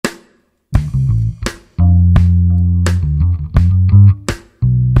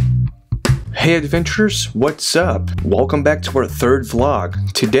Hey adventurers, what's up? Welcome back to our third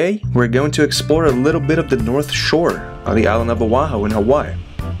vlog. Today, we're going to explore a little bit of the North Shore on the island of Oahu in Hawaii.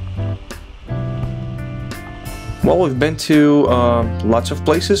 Well, we've been to lots of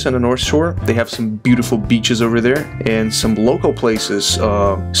places on the North Shore. They have some beautiful beaches over there and some local places,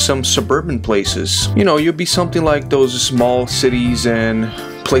 some suburban places. You know, you'd be something like those small cities and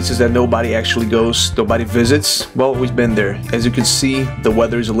places that nobody actually goes, nobody visits. Well, we've been there. As you can see, the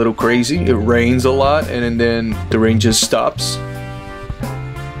weather is a little crazy. It rains a lot and then the rain just stops.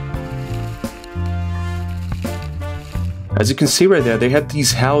 As you can see right there, they have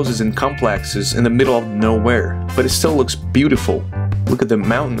these houses and complexes in the middle of nowhere, but it still looks beautiful. Look at the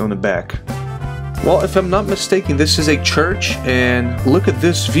mountain on the back. Well, if I'm not mistaken, this is a church, and look at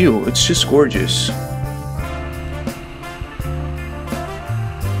this view. It's just gorgeous.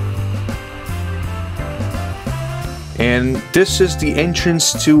 And this is the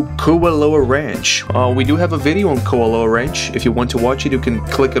entrance to Kualoa Ranch. We do have a video on Kualoa Ranch. If you want to watch it, you can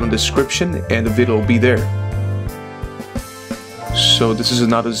click it on the description and the video will be there. So this is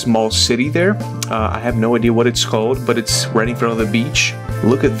another small city there. I have no idea what it's called, but it's right in front of the beach.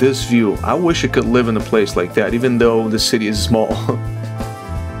 Look at this view. I wish I could live in a place like that, even though the city is small.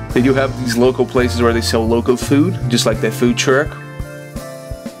 They do have these local places where they sell local food, just like that food truck.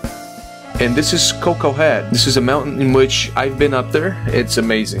 And this is Coco Head. This is a mountain in which I've been up there. It's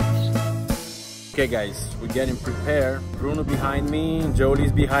amazing. Okay guys, we're getting prepared. Bruno behind me,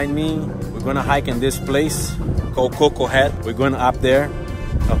 Jolie's behind me. We're gonna hike in this place called Coco Head. We're going up there,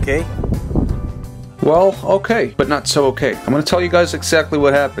 okay? Well, okay, but not so okay. I'm gonna tell you guys exactly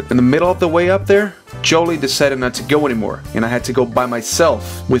what happened. In the middle of the way up there, Jolie decided not to go anymore, and I had to go by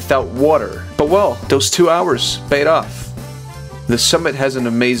myself without water. But well, those 2 hours paid off. The summit has an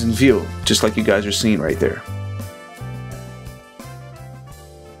amazing view, just like you guys are seeing right there.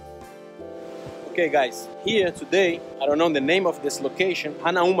 Okay guys, here today, I don't know the name of this location,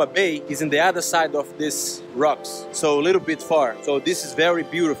 Hanauma Bay is in the other side of these rocks, so a little bit far. So this is very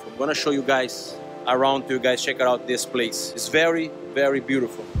beautiful. I'm gonna show you guys around to you guys check out this place. It's very, very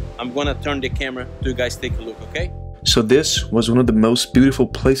beautiful. I'm gonna turn the camera to you guys take a look, okay? So this was one of the most beautiful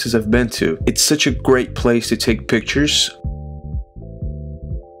places I've been to. It's such a great place to take pictures.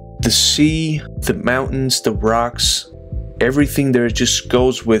 The sea, the mountains, the rocks, everything there just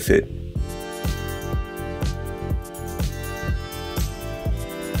goes with it.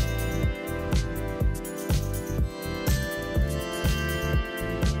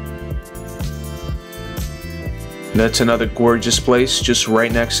 That's another gorgeous place just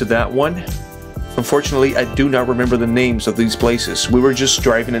right next to that one. Unfortunately, I do not remember the names of these places. We were just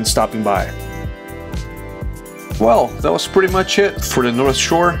driving and stopping by. Well, that was pretty much it for the North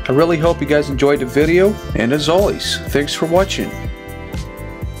Shore. I really hope you guys enjoyed the video, and as always, thanks for watching.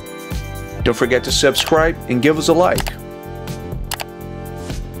 Don't forget to subscribe and give us a like.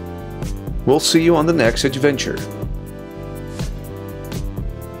 We'll see you on the next adventure.